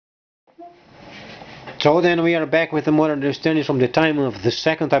So then we are back with a more understanding from the time of the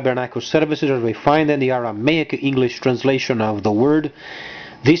Second Tabernacle services, as we find in the Aramaic English translation of the word.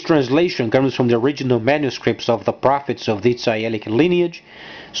 This translation comes from the original manuscripts of the prophets of the Israelic lineage.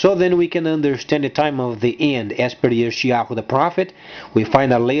 So then we can understand the time of the end as per Yeshayahu the prophet. We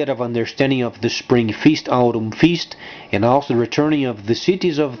find a layer of understanding of the spring feast, autumn feast, and also the returning of the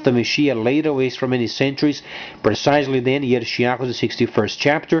cities of the Messiah later ways for many centuries. Precisely then, Yeshayahu the 61st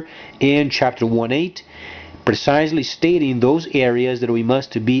chapter and chapter 1:8, precisely stating those areas that we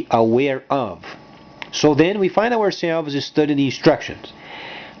must be aware of. So then we find ourselves studying the instructions.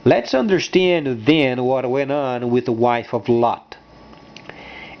 Let's understand then what went on with the wife of Lot.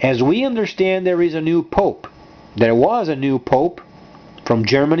 As we understand, there is a new pope. There was a new pope from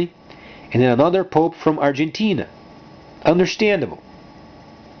Germany and then another pope from Argentina. Understandable.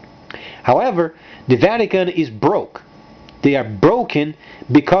 However, the Vatican is broke. They are broken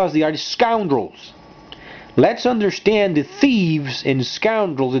because they are scoundrels. Let's understand the thieves and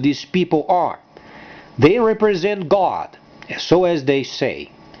scoundrels that these people are. They represent God, so as they say.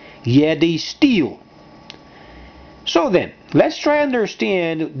 Yet they steal. So then, let's try to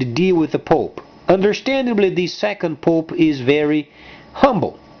understand the deal with the Pope. Understandably, the second Pope is very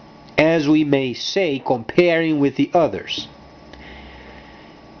humble, as we may say, comparing with the others.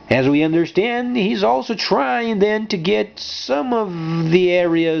 As we understand, he's also trying then to get some of the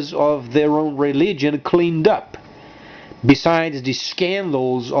areas of their own religion cleaned up. Besides the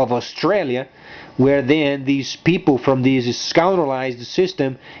scandals of Australia, where then these people from this scoundrelized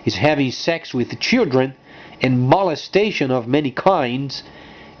system is having sex with children and molestation of many kinds,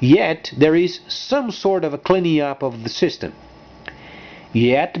 yet there is some sort of a cleaning up of the system.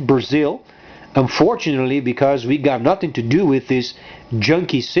 Yet Brazil, unfortunately, because we got nothing to do with this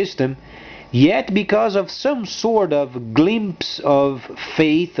junkie system, yet because of some sort of glimpse of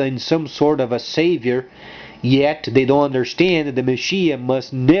faith and some sort of a savior, yet they don't understand that the Messiah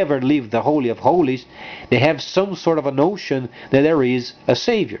must never leave the Holy of Holies. They have some sort of a notion that there is a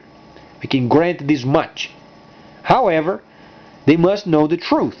Savior. We can grant this much. However, they must know the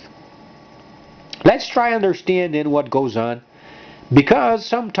truth. Let's try to understand then what goes on. Because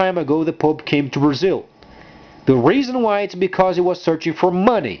some time ago the Pope came to Brazil. The reason why it's because he was searching for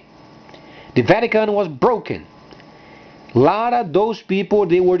money. The Vatican was broken. A lot of those people,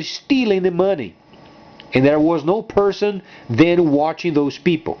 they were stealing the money. And there was no person then watching those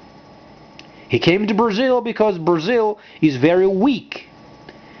people. He came to Brazil because Brazil is very weak.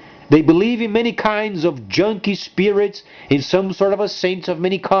 They believe in many kinds of junky spirits, in some sort of a saints of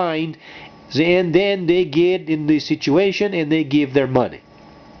many kind, and then they get in the situation and they give their money.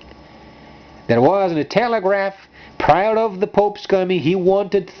 There was in a telegraph prior of the Pope's coming, he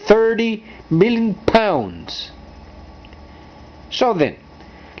wanted 30 million pounds. So then,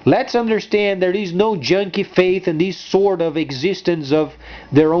 let's understand there is no junky faith in this sort of existence of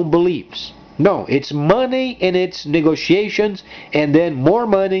their own beliefs. No, it's money and it's negotiations and then more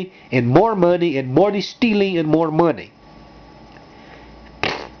money and more money and more stealing and more money.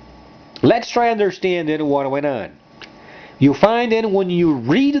 Let's try to understand then what went on. You find then when you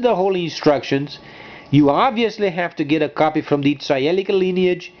read the holy instructions, you obviously have to get a copy from the Israelic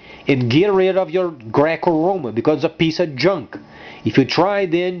lineage and get rid of your Greco-Roman because it's a piece of junk. If you try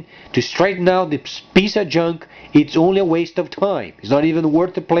then to straighten out this piece of junk, it's only a waste of time. It's not even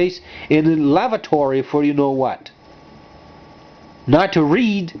worth the place in the lavatory for you know what. Not to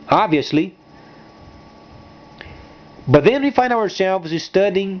read, obviously. But then we find ourselves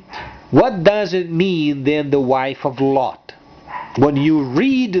studying what does it mean then the wife of Lot. When you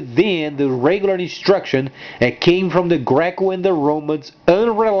read then the regular instruction that came from the Greco and the Romans,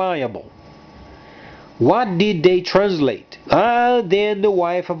 unreliable. What did they translate? Then the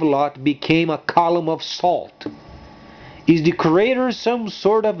wife of Lot became a column of salt. Is the Creator some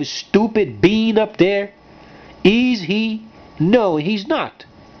sort of stupid being up there? Is he? No, he's not.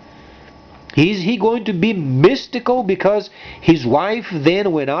 Is he going to be mystical because his wife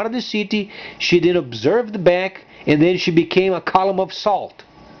then went out of the city, she then observed the back, and then she became a column of salt?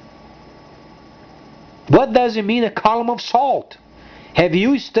 What does it mean, a column of salt? Have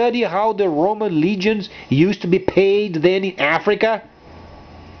you studied how the Roman legions used to be paid then in Africa?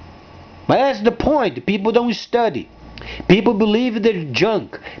 But that's the point. People don't study. People believe they're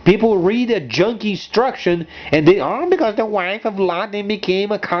junk. People read a junk instruction and they because the wife of Lot then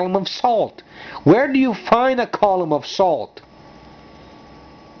became a column of salt. Where do you find a column of salt?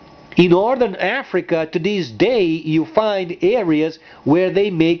 In northern Africa to this day you find areas where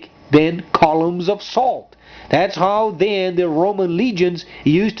they make then columns of salt. That's how then the Roman legions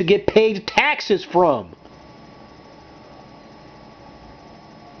used to get paid taxes from.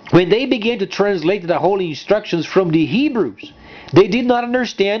 When they began to translate the holy instructions from the Hebrews, they did not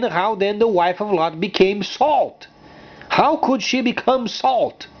understand how then the wife of Lot became salt. How could she become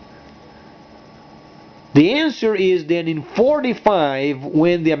salt? The answer is then in 45,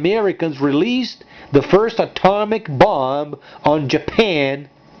 when the Americans released the first atomic bomb on Japan.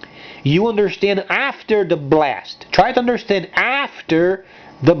 You understand, after the blast. Try to understand after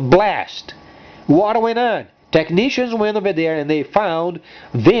the blast. What went on? Technicians went over there and they found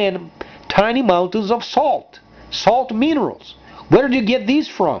then tiny mountains of salt. Salt minerals. Where did you get these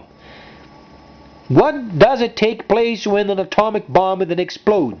from? What does it take place when an atomic bomb then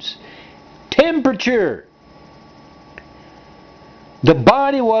explodes? Temperature. The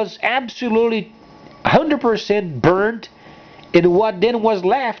body was absolutely 100% burnt, and what then was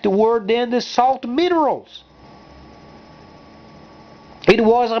left were then the salt minerals. It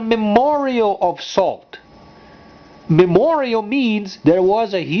was a memorial of salt. Memorial means there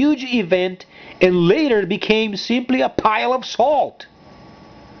was a huge event and later it became simply a pile of salt.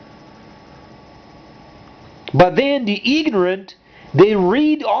 But then the ignorant, they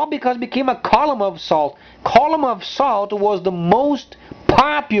read all because it became a column of salt. Column of salt was the most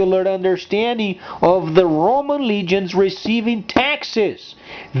popular understanding of the Roman legions receiving taxes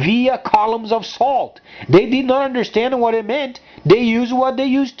via columns of salt. They did not understand what it meant. They used what they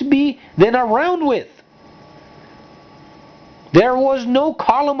used to be then around with. There was no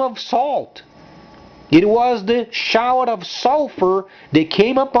column of salt. It was the shower of sulfur that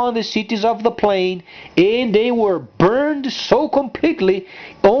came upon the cities of the plain, and they were burned so completely,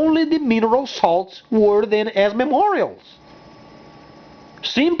 only the mineral salts were then as memorials.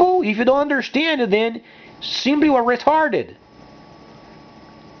 Simple. If you don't understand it, then simply were retarded.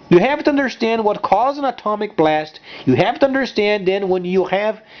 You have to understand what caused an atomic blast. You have to understand then when you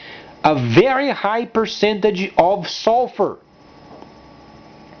have a very high percentage of sulfur.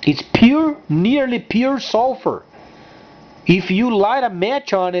 It's pure, nearly pure sulfur. If you light a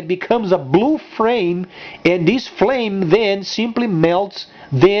match on it, it becomes a blue flame, and this flame then simply melts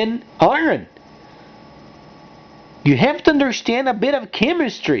then iron. You have to understand a bit of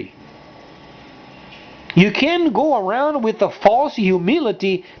chemistry. You can't go around with a false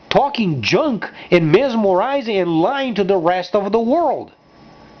humility, talking junk and mesmerizing and lying to the rest of the world.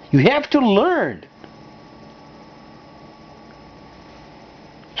 You have to learn.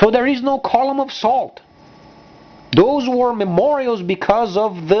 So there is no column of salt. Those were memorials because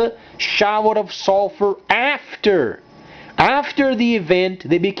of the shower of sulfur after. After the event,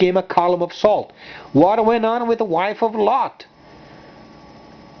 they became a column of salt. What went on with the wife of Lot?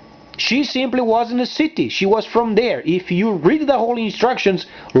 She simply was in the city. She was from there. If you read the holy instructions,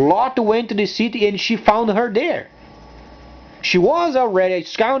 Lot went to the city and she found her there. She was already a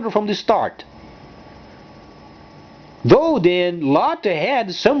scoundrel from the start. Though then Lot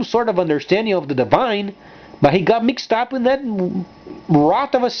had some sort of understanding of the divine, but he got mixed up in that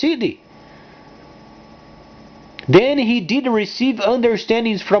rot of a city. Then he did receive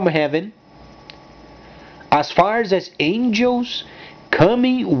understandings from heaven, as far as angels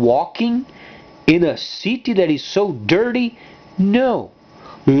coming, walking in a city that is so dirty. No,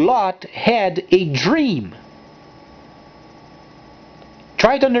 Lot had a dream.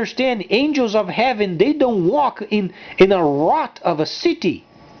 Try to understand, angels of heaven, they don't walk in a rot of a city.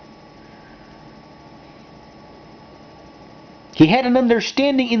 He had an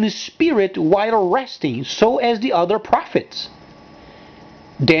understanding in the spirit while resting, so as the other prophets.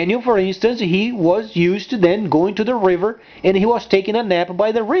 Daniel, for instance, he was used to then going to the river, and he was taking a nap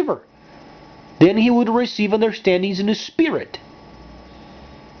by the river. Then he would receive understandings in the spirit.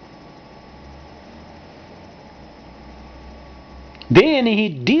 Then he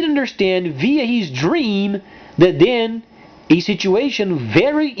did understand via his dream that then a situation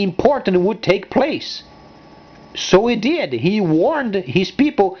very important would take place. So he did. He warned his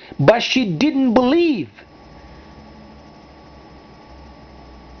people, but she didn't believe.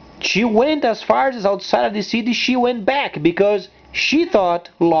 She went as far as outside of the city. She went back because she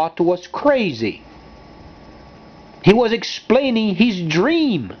thought Lot was crazy. He was explaining his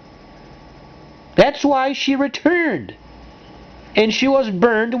dream. That's why she returned. And she was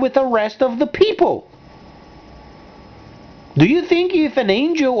burned with the rest of the people. Do you think if an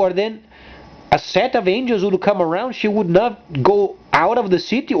angel or then a set of angels would come around, she would not go out of the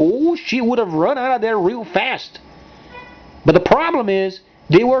city? Oh, she would have run out of there real fast. But the problem is,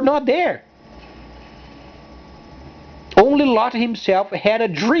 they were not there. Only Lot himself had a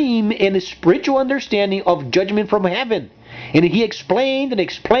dream and a spiritual understanding of judgment from heaven. And he explained and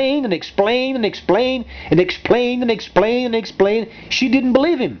explained and explained and explained and explained and explained and explained. She didn't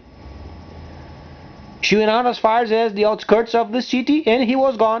believe him. She went out as far as the outskirts of the city, and he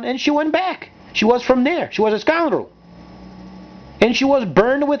was gone, and she went back. She was from there. She was a scoundrel. And she was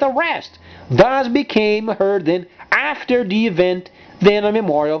burned with arrest. Thus became her then, after the event, then a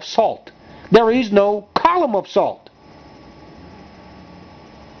memorial of salt. There is no column of salt.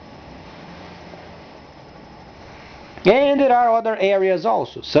 And there are other areas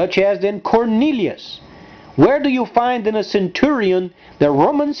also, such as then Cornelius. Where do you find then a centurion, the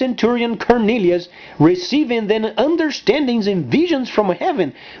Roman centurion Cornelius, receiving then understandings and visions from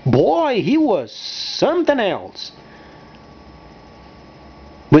heaven? Boy, he was something else.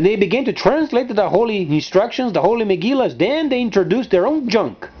 When they began to translate the holy instructions, the holy Megillas, then they introduced their own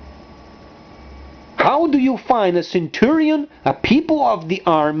junk. How do you find a centurion, a people of the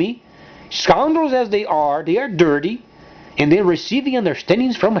army, scoundrels as they are dirty, and they're receiving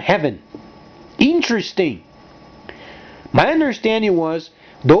understandings from heaven? Interesting. My understanding was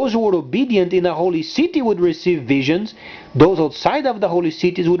those who were obedient in the holy city would receive visions, those outside of the holy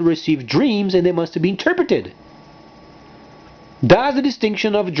cities would receive dreams, and they must be interpreted. That's the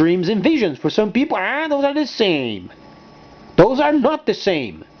distinction of dreams and visions. For some people, those are the same. Those are not the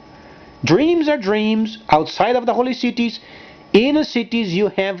same. Dreams are dreams outside of the holy cities. In the cities you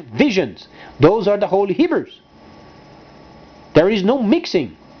have visions. Those are the holy Hebrews. There is no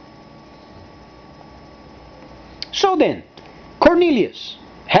mixing. So then, Cornelius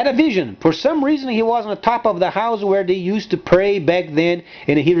had a vision. For some reason he was on the top of the house where they used to pray back then,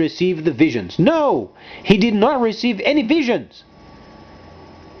 and he received the visions. No, he did not receive any visions.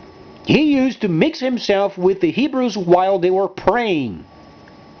 He used to mix himself with the Hebrews while they were praying.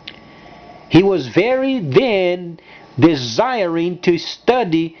 He was very then desiring to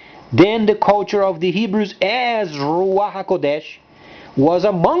study then the culture of the Hebrews, as Ruach HaKodesh was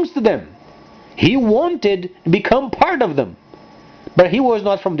amongst them. He wanted to become part of them. But he was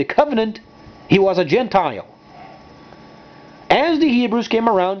not from the covenant. He was a Gentile. As the Hebrews came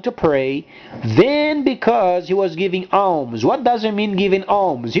around to pray, then because he was giving alms. What does it mean giving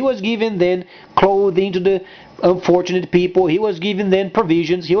alms? He was giving then clothing to the unfortunate people. He was giving then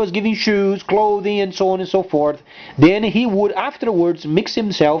provisions. He was giving shoes, clothing, and so on and so forth. Then he would afterwards mix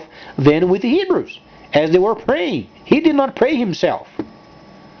himself then with the Hebrews as they were praying. He did not pray himself.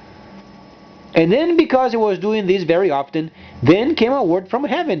 And then because he was doing this very often, then came a word from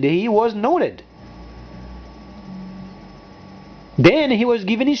heaven that he was noted. Then he was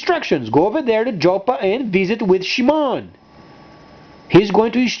given instructions. Go over there to Joppa and visit with Shimon. He's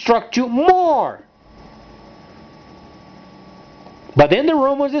going to instruct you more. But then the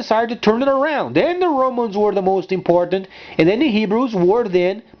Romans decided to turn it around. Then the Romans were the most important, and then the Hebrews were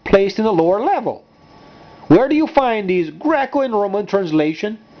then placed in the lower level. Where do you find these Greco and Roman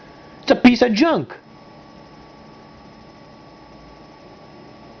translation? It's a piece of junk.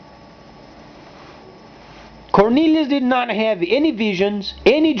 Cornelius did not have any visions,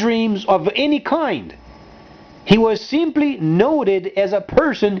 any dreams of any kind. He was simply noted as a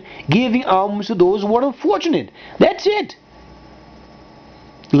person giving alms to those who were unfortunate. That's it.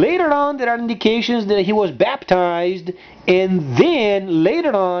 Later on, there are indications that he was baptized, and then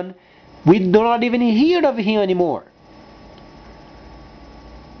later on, we do not even hear of him anymore.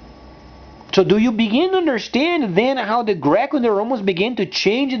 So do you begin to understand then how the Greco and the Romans began to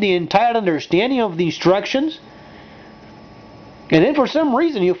change the entire understanding of the instructions? And then for some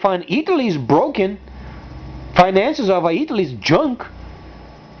reason you find Italy is broken, finances of Italy is junk,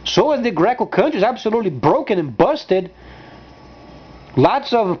 so is the Greco country is absolutely broken and busted.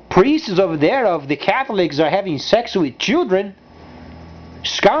 Lots of priests over there of the Catholics are having sex with children.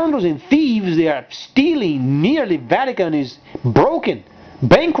 Scoundrels and thieves, they are stealing. Nearly Vatican is broken,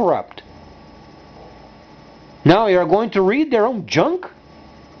 bankrupt. Now you are going to read their own junk?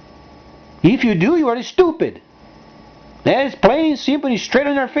 If you do, you are stupid. That is plain and simple and straight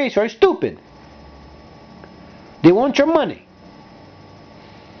on their face. You are stupid. They want your money.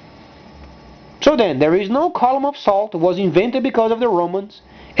 So then, there is no column of salt. It was invented because of the Romans.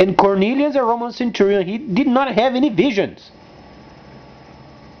 And Cornelius, a Roman centurion, he did not have any visions.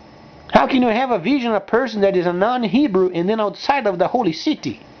 How can you have a vision of a person that is a non-Hebrew and then outside of the holy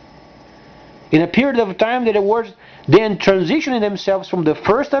city? In a period of time that it was then transitioning themselves from the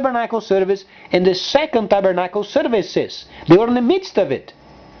first tabernacle service and the second tabernacle services. They were in the midst of it.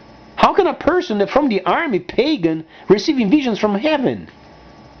 How can a person from the army, pagan, receiving visions from heaven?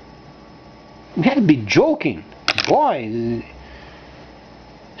 You have to be joking. Boy,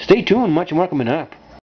 stay tuned, much more coming up.